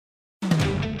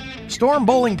Storm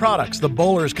Bowling Products, the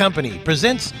Bowlers Company,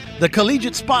 presents the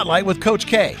Collegiate Spotlight with Coach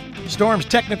K. Storm's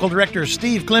technical director,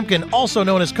 Steve Klimkin, also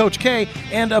known as Coach K,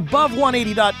 and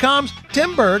Above180.com's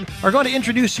Tim Berg are going to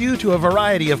introduce you to a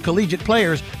variety of collegiate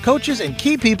players, coaches, and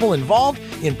key people involved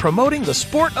in promoting the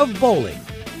sport of bowling.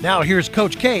 Now here's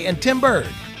Coach K and Tim Berg.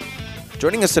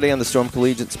 Joining us today on the Storm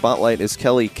Collegiate Spotlight is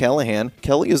Kelly Callahan.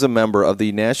 Kelly is a member of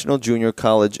the National Junior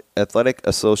College Athletic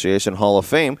Association Hall of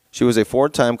Fame. She was a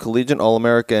four-time Collegiate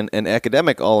All-American and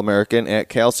Academic All-American at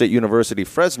Cal State University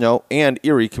Fresno and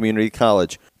Erie Community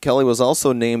College. Kelly was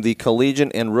also named the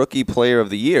Collegiate and Rookie Player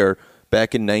of the Year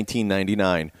back in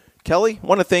 1999. Kelly, I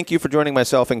want to thank you for joining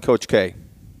myself and Coach K.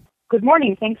 Good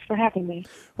morning. Thanks for having me.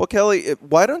 Well, Kelly,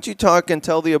 why don't you talk and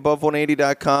tell the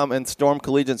Above180.com and Storm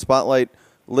Collegiate Spotlight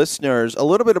listeners a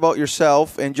little bit about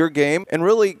yourself and your game, and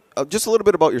really just a little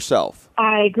bit about yourself.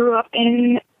 I grew up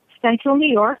in central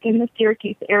New York in the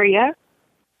Syracuse area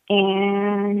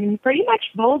and pretty much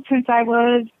bowled since I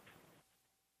was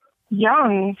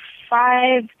young,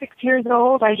 5, 6 years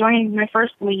old. I joined my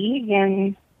first league,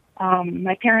 and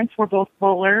my parents were both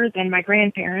bowlers and my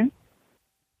grandparents.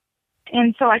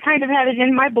 And so I kind of had it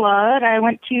in my blood. I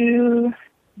went to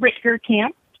Rittger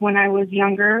camp when I was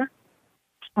younger.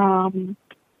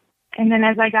 And then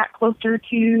as I got closer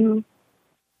to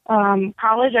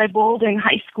college, I bowled in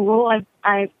high school.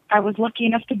 I was lucky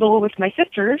enough to bowl with my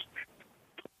sisters,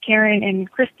 Karen and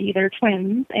Christy. They're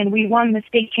twins, and we won the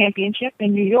state championship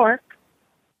in New York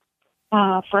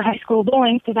for high school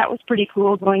bowling, so that was pretty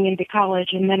cool going into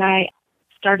college. And then I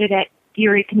started at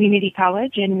Erie Community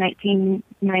College in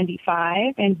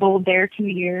 1995 and bowled there 2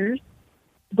 years.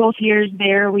 Both years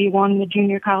there, we won the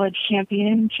junior college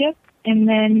championship. And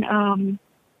then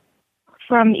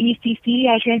from ECC,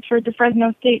 I transferred to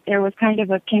Fresno State. There was kind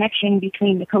of a connection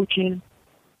between the coaches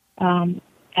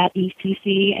at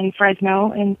ECC and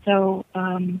Fresno, and so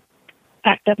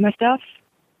packed up my stuff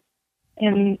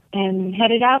and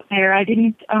headed out there. I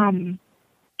didn't,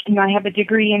 I have a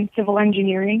degree in civil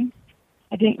engineering.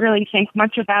 I didn't really think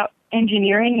much about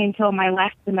engineering until my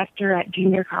last semester at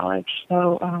junior college.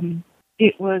 So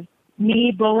it was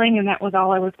me bowling, and that was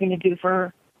all I was going to do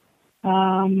for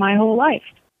my whole life.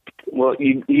 Well,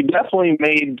 you definitely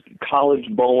made college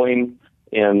bowling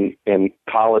and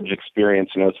college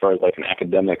experience, as far as like an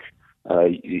academic,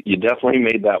 you definitely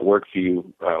made that work for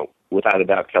you, without a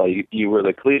doubt, Kelly. You were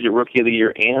the Collegiate Rookie of the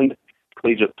Year and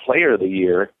Collegiate Player of the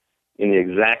Year in the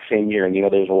exact same year. And,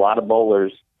 there's a lot of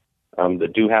bowlers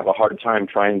that do have a hard time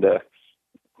trying to,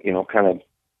 kind of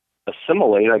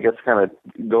assimilate, I guess, kind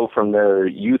of go from their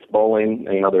youth bowling,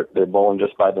 they're bowling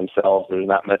just by themselves. There's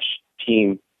not much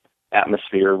team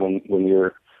atmosphere when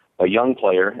you're a young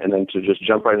player, and then to just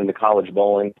jump right into college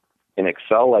bowling and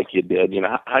excel like you did.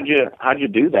 How'd you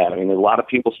do that? I mean, a lot of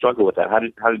people struggle with that. How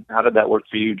did that work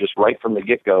for you, just right from the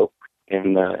get-go,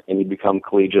 and you become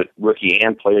Collegiate Rookie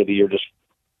and Player of the Year just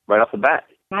right off the bat?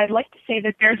 I'd like to say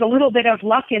that there's a little bit of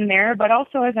luck in there, but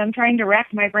also as I'm trying to rack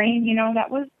my brain,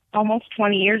 that was almost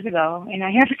 20 years ago, and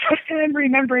I have a tough time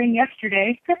remembering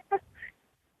yesterday.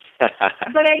 But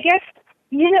I guess,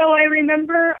 I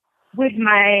remember with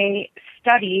my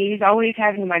studies, always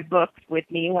having my books with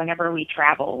me whenever we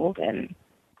traveled, and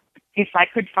if I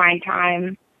could find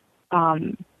time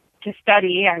to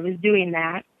study, I was doing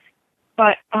that.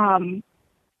 But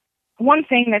one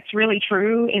thing that's really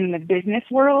true in the business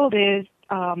world is,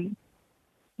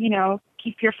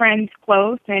 keep your friends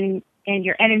close and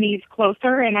your enemies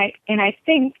closer. And I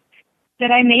think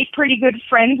that I made pretty good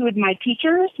friends with my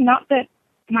teachers. Not that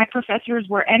my professors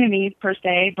were enemies per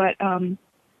se, but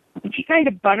if you kind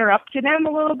of butter up to them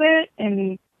a little bit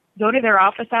and go to their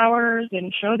office hours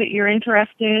and show that you're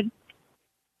interested,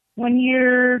 when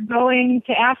you're going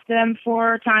to ask them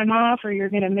for time off or you're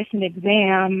going to miss an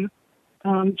exam,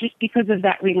 just because of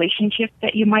that relationship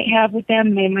that you might have with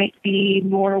them, they might be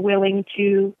more willing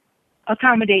to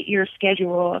accommodate your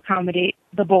schedule, accommodate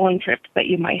the bowling trips that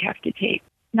you might have to take.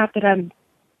 Not that I'm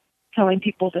telling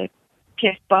people to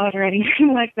kiss butt or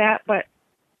anything like that, but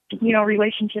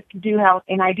relationships do help.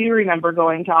 And I do remember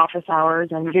going to office hours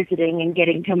and visiting and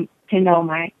getting to know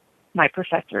my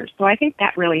professors. So I think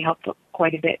that really helped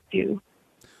quite a bit too.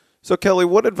 So Kelly,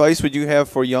 what advice would you have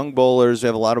for young bowlers? You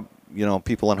have a lot of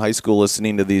people in high school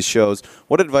listening to these shows.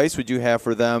 What advice would you have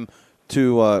for them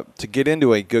to get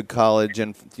into a good college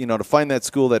and to find that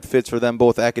school that fits for them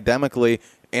both academically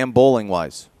and bowling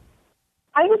wise?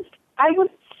 I would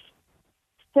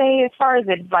say, as far as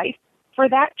advice for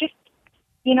that, just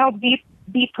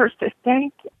be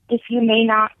persistent. If you may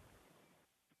not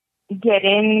get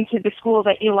into the school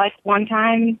that you like one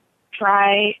time,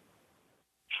 try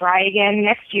again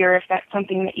next year if that's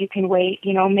something that you can wait.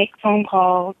 Make phone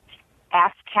calls,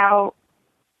 ask how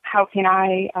can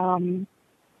I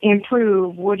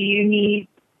improve? What do you need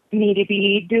me to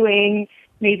be doing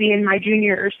maybe in my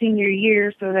junior or senior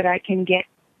year so that I can get,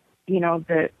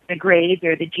 the grades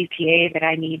or the GPA that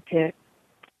I need to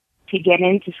get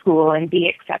into school and be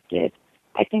accepted.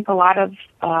 I think a lot of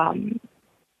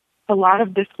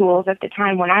the schools at the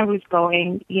time when I was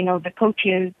going, the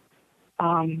coaches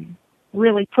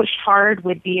really pushed hard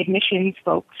with the admissions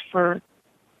folks for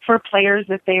players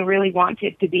that they really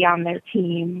wanted to be on their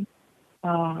team.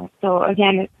 So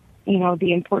again,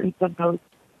 the importance of those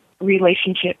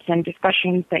relationships and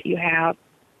discussions that you have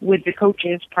with the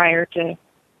coaches prior to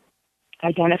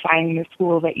identifying the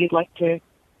school that you'd like to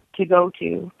go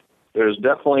to. There's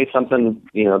definitely something,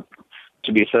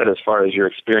 to be said as far as your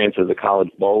experience as a college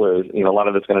bowler. A lot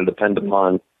of it's going to depend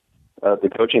upon the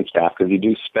coaching staff, because you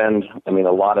do spend, a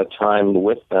lot of time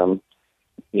with them,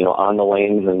 on the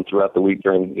lanes and throughout the week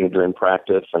during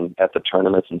practice and at the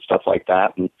tournaments and stuff like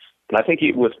that. And I think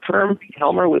with Herm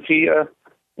Helmer, was he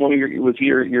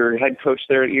your head coach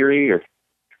there at Erie? Or?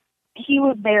 He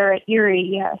was there at Erie,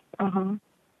 yes. Uh-huh.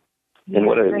 And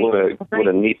what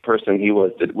a neat person he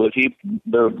was. Was he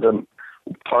the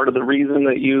part of the reason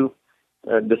that you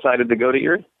decided to go to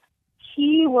Erie?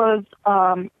 He was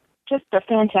just a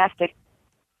fantastic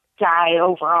guy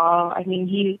overall.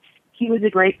 He was a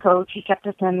great coach. He kept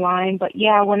us in line. But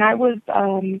yeah, when I was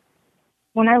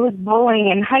bowling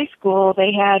in high school,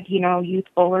 they had youth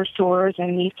bowler tours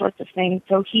and these sorts of things.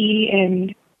 So he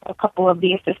and a couple of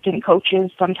the assistant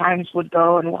coaches sometimes would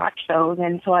go and watch those,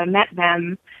 and so I met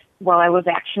them while I was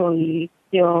actually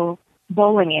still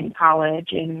bowling in college,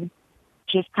 and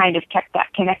just kind of kept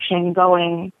that connection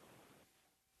going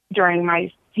during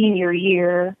my senior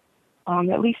year,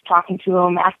 at least talking to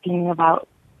them, asking about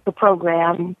the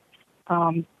program,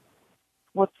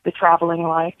 what's the traveling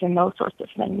like, and those sorts of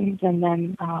things. And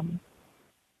then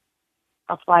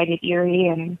applied at Erie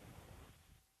and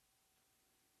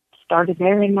started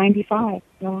there in '95.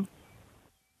 So,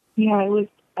 yeah, it was,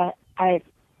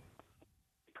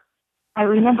 I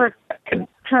remember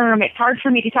Herm. It's hard for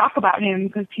me to talk about him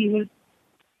because he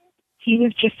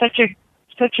was just such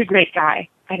a great guy.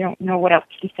 I don't know what else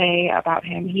to say about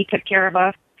him. He took care of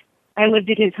us. I lived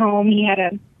at his home. He had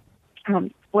a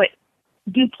split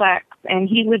duplex, and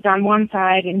he lived on one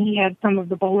side, and he had some of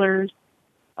the bowlers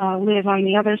live on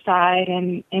the other side,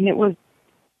 and it was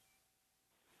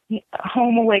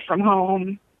home away from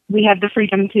home. We had the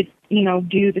freedom to,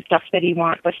 do the stuff that he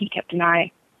wanted, but he kept an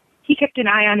eye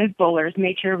on his bowlers,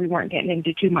 made sure we weren't getting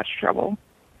into too much trouble.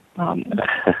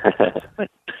 But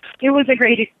it was a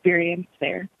great experience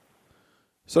there.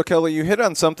 So Kelly, you hit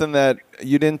on something that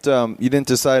you didn't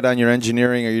decide on your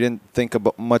engineering, or you didn't think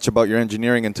much about your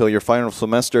engineering until your final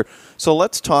semester. So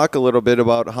let's talk a little bit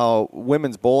about how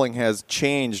women's bowling has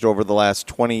changed over the last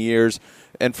 20 years.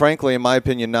 And frankly, in my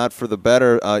opinion, not for the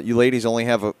better. You ladies only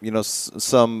have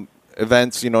some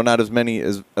events, not as many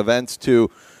as events to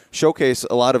showcase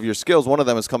a lot of your skills. One of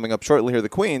them is coming up shortly here, the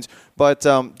Queens. But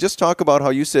just talk about how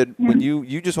you said when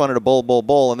you just wanted to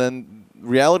bowl, and then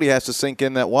reality has to sink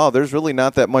in that, wow, there's really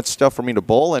not that much stuff for me to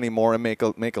bowl anymore and make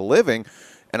a living,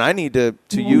 and I need to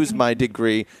use my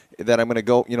degree that I'm going to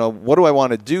go, what do I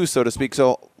want to do, so to speak.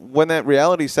 So when that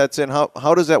reality sets in,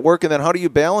 how does that work, and then how do you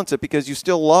balance it? Because you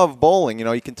still love bowling.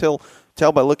 You can tell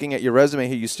by looking at your resume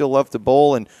here, you still love to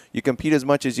bowl, and you compete as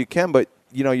much as you can, but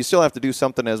you still have to do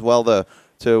something as well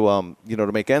to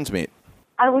make ends meet.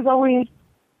 I was always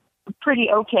pretty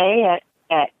okay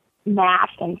at math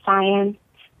and science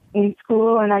in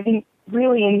school, and I didn't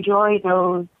really enjoy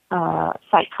those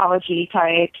psychology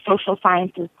type social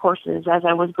sciences courses as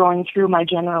I was going through my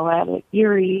general ed at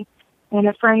Erie. And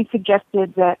a friend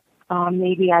suggested that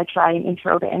maybe I try an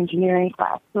intro to engineering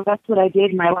class. So that's what I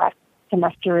did my last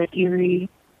semester at Erie.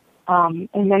 And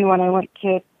then when I went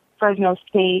to Fresno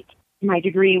State, my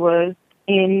degree was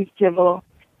in civil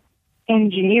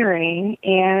engineering.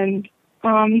 And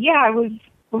I was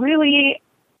really,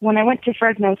 when I went to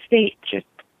Fresno State, just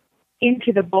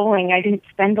into the bowling, I didn't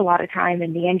spend a lot of time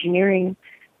in the engineering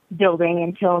building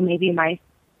until maybe my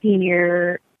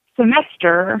senior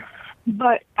semester.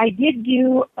 But I did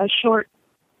do a short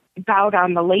bout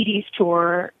on the ladies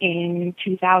tour in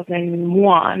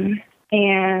 2001,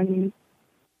 and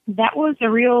that was a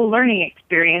real learning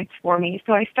experience for me.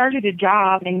 So I started a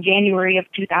job in January of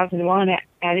 2001 at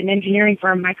an engineering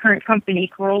firm, my current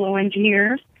company, Carollo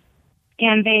Engineers,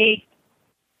 and they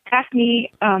asked me,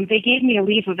 they gave me a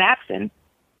leave of absence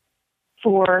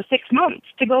for 6 months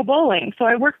to go bowling. So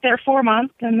I worked there 4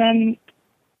 months, and then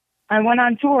I went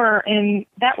on tour, and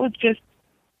that was just,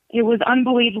 it was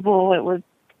unbelievable. It was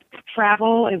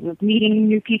travel, it was meeting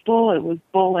new people, it was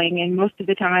bowling, and most of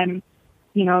the time,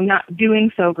 not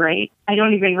doing so great. I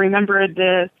don't even remember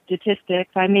the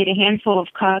statistics. I made a handful of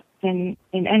cuts and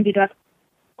ended up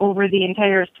over the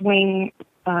entire swing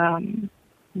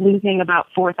losing about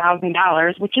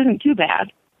 $4,000, which isn't too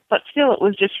bad. But still, it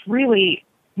was just really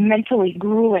mentally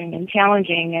grueling and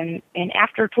challenging. And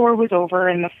after tour was over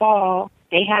in the fall,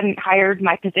 they hadn't hired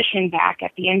my position back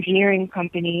at the engineering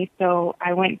company. So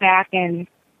I went back and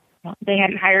they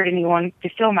hadn't hired anyone to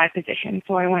fill my position.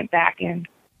 So I went back and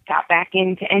got back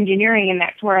into engineering, and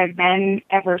that's where I've been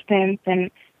ever since.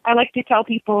 And I like to tell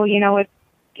people,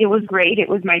 it was great. It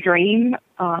was my dream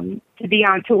to be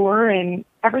on tour, and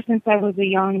ever since I was a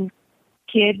young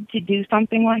kid to do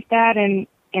something like that, and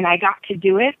I got to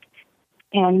do it.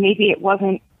 And maybe it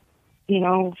wasn't,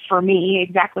 for me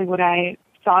exactly what I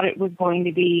thought it was going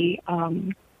to be,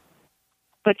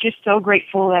 but just so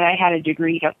grateful that I had a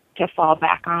degree to fall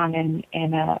back on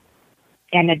and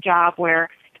a job where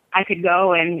I could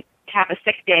go and have a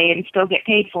sick day and still get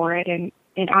paid for it. And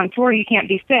on tour, you can't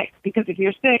be sick, because if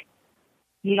you're sick,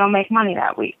 you don't make money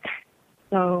that week.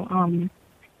 So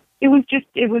it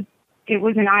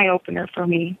was an eye opener for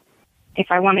me. If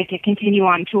I wanted to continue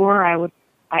on tour,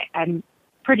 I'm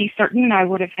pretty certain I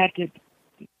would have had to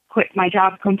quit my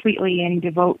job completely and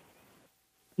devote,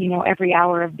 every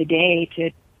hour of the day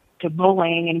to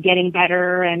bowling and getting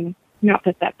better. And not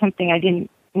that that's something I didn't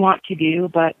want to do,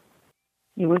 but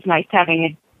it was nice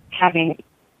having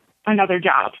another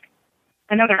job,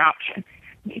 another option,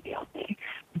 maybe I'll say.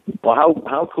 Well,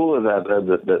 how cool is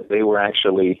that they were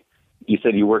actually, you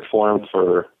said you worked for them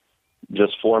for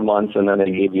just 4 months and then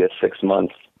they gave you a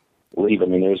 6-month leave. I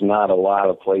mean, there's not a lot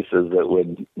of places that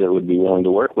would be willing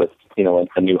to work with,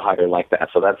 a new hire like that.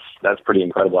 So that's pretty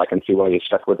incredible. I can see why you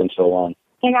stuck with them so long.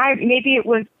 And maybe it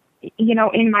was,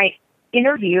 in my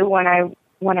interview when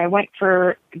I went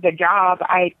for the job,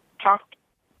 I talked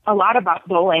a lot about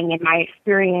bowling and my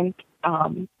experience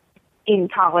in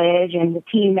college and the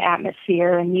team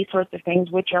atmosphere and these sorts of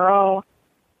things, which are all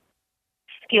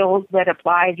skills that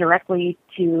apply directly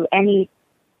to any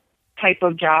type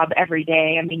of job every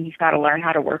day. I mean, you've got to learn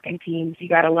how to work in teams. You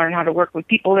got to learn how to work with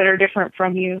people that are different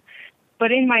from you.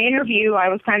 But in my interview, I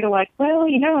was kind of like, well,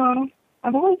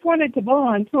 I've always wanted to bowl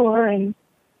on tour, and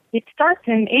it starts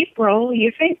in April.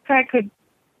 You think I could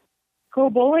go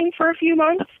bowling for a few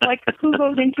months? Like, who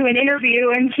goes into an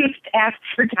interview and just asks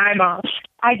for time off?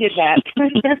 I did that.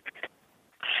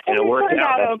 And it worked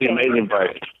out. That's okay. The amazing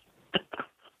part.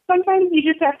 Sometimes you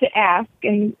just have to ask,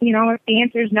 and, if the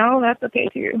answer is no, that's okay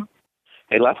too.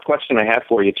 Hey, last question I have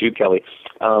for you too, Kelly.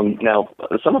 Now,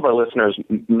 some of our listeners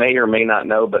may or may not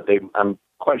know, but I'm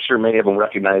quite sure many of them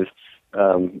recognize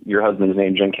your husband's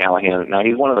name, Jim Callahan. Now,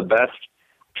 he's one of the best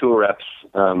tour reps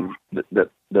that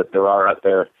there are out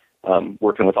there,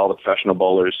 working with all the professional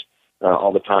bowlers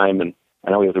all the time. And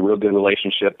I know we have a real good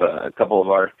relationship. A couple of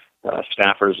our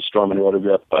staffers, Storm and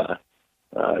Roto-Grip,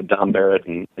 Don Barrett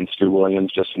and Stu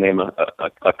Williams, just to name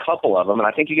a couple of them. And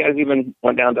I think you guys even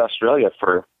went down to Australia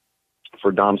for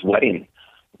Dom's wedding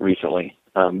recently.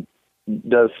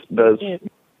 Does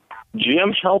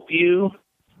Jim help you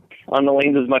on the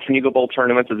lanes as much when you go bowl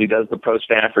tournaments as he does the pro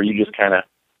staff, or you just kind of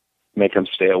make him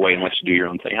stay away and let you do your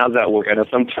own thing? How's that work? I know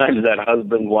sometimes that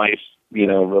husband-wife,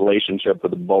 relationship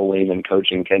with the bowling and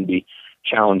coaching can be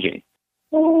challenging.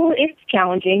 Well, it's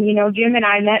challenging. Jim and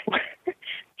I met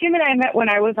when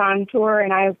I was on tour,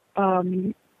 and I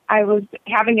was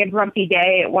having a grumpy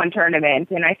day at one tournament,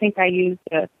 and I think I used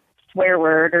a swear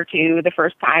word or two the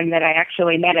first time that I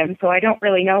actually met him. So I don't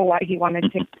really know why he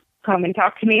wanted to come and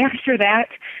talk to me after that.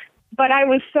 But I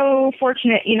was so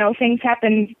fortunate, things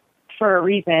happened for a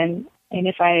reason. And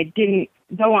if I didn't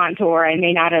go on tour, I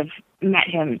may not have met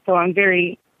him. So I'm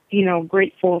very,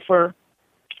 grateful for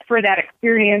that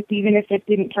experience, even if it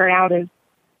didn't turn out as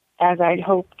I'd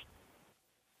hoped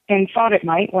and thought it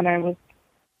might when I was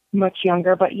much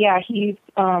younger. But yeah,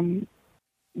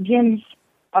 Jim's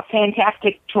a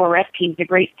fantastic tour rep. He's a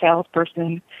great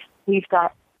salesperson. We've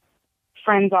got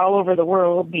friends all over the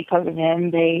world because of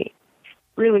him. They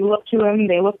really look to him.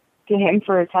 They look to him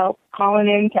for his help, calling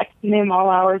him, texting him all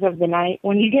hours of the night.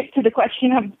 When you get to the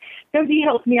question of, does he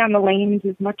help me on the lanes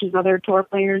as much as other tour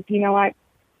players,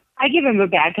 I give him a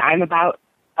bad time about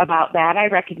that. I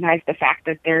recognize the fact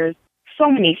that there's so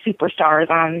many superstars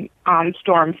on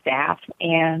Storm staff,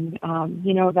 and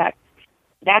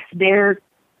that's their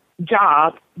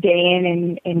job day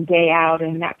in and day out,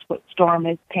 and that's what Storm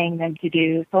is paying them to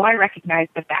do. So I recognize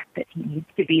the fact that he needs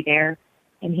to be there,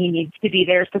 and he needs to be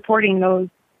there supporting those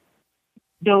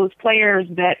players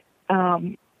that are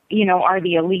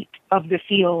the elite of the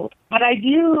field. But I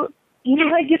do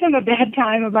I give him a bad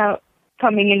time about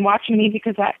coming and watching me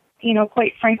because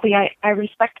quite frankly, I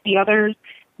respect the others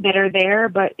that are there,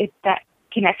 but it's that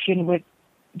connection with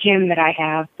Jim that I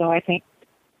have. So I think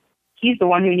he's the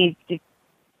one who needs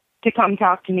to come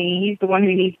talk to me. He's the one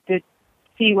who needs to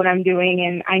see what I'm doing,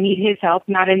 and I need his help,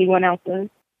 not anyone else's.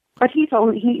 But he's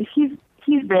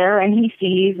there, and he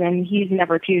sees, and he's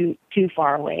never too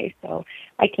far away. So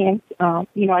I can't,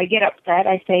 I get upset.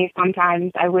 I say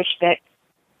sometimes I wish that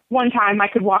one time I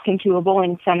could walk into a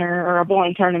bowling center or a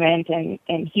bowling tournament,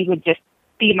 and he would just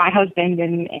be my husband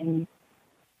and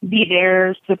be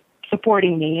there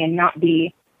supporting me and not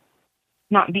be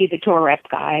the tour rep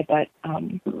guy. But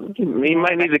he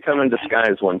might need to come in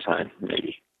disguise one time,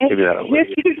 maybe. Maybe that'll work.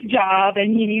 It's his job,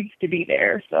 and he needs to be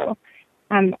there. So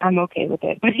I'm okay with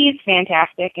it. But he's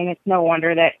fantastic, and it's no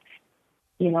wonder that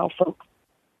folks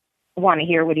want to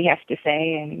hear what he has to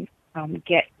say and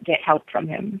get help from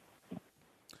him.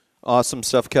 Awesome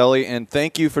stuff, Kelly, and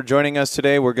thank you for joining us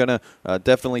today. We're going to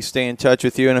definitely stay in touch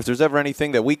with you, and if there's ever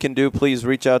anything that we can do, please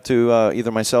reach out to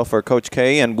either myself or Coach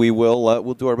K, and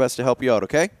we'll do our best to help you out,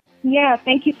 okay? Yeah,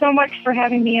 thank you so much for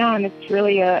having me on. It's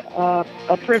really a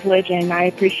privilege, and I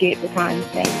appreciate the time.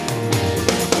 Thanks.